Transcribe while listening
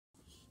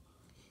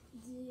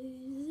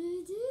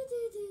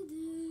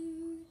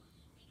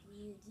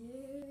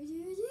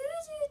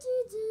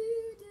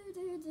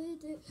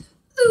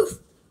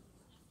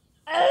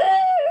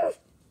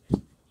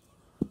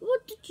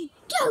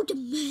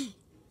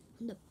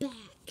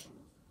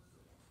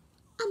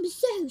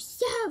so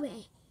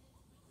sorry.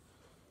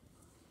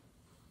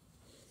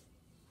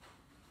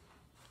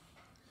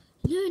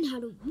 Learn how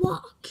to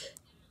walk.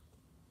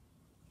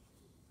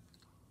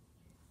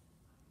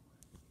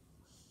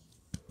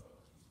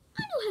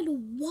 I know how to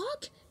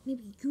walk.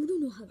 Maybe you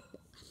don't know how to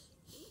walk.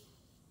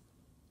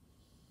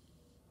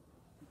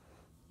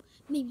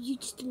 Maybe you're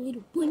just a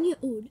little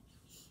 1-year-old.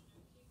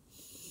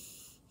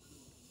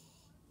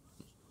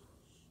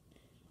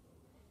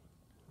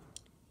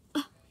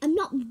 I'm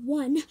not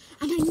 1 and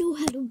I know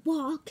how to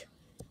walk.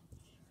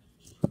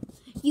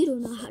 You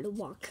don't know how to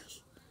walk.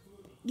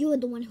 You're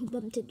the one who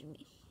bumped into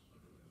me.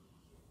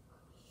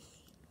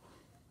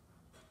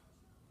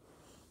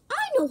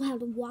 I know how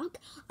to walk.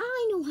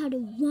 I know how to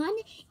run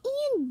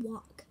and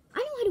walk. I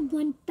know how to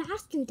run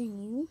faster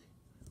than you.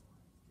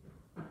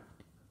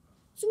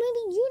 So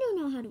maybe you don't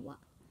know how to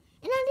walk.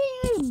 And I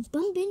didn't even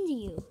bump into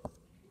you. I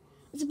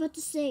was about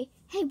to say,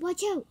 hey,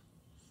 watch out.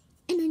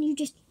 And then you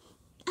just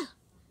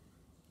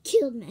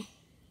killed me.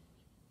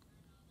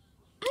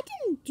 I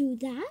didn't do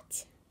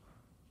that.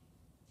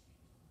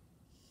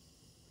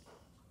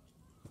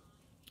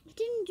 I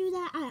didn't do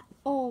that at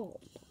all.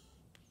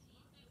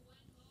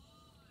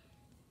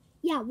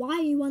 Yeah, why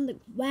are you on the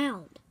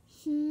ground?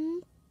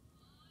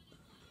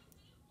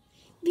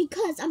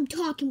 Because I'm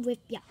talking with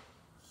ya.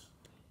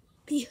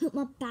 Because you hit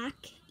my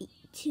back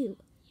too.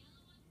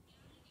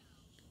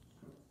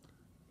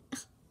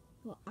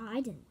 Well,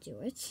 I didn't do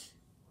it.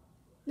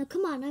 Now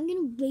come on, I'm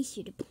going to race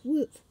you to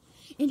prove.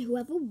 And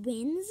whoever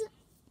wins,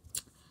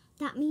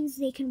 that means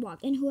they can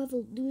walk. And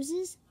whoever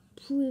loses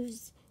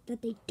proves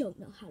that they don't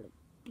know how to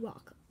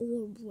walk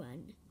or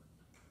run.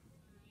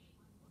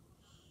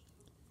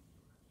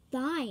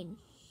 Fine.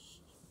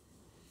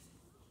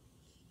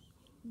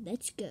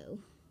 Let's go.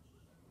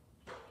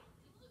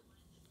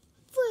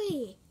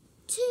 3,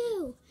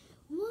 2,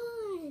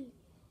 1.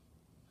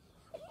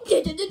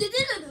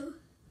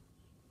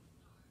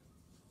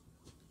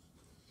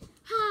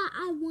 Ha,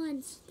 I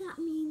won. That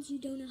means you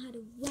don't know how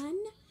to run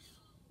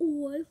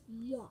or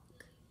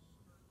walk.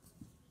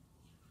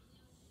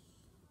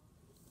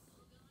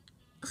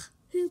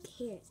 Who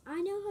cares?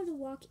 I know how to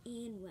walk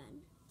and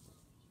run.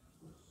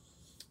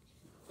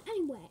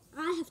 Anyway,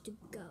 I have to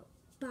go.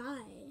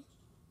 Bye.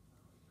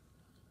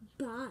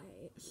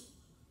 Bye.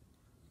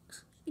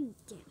 I'm gonna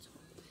dance.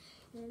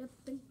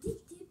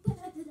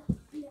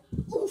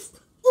 Oof!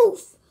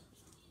 Oof!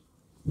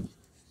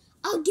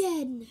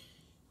 Again!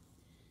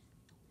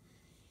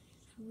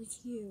 That was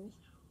you.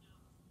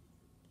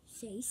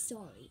 Say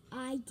sorry.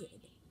 I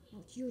did. Now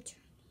it's your turn.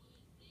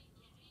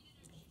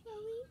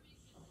 Sorry.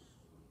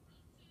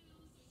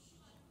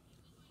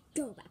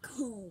 Go back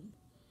home.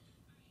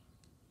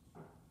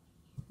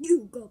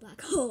 You go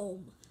back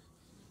home.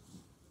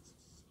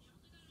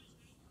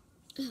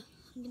 I'm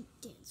gonna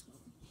dance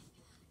home.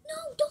 No,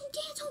 don't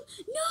dance home.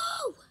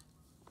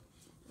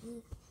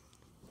 No!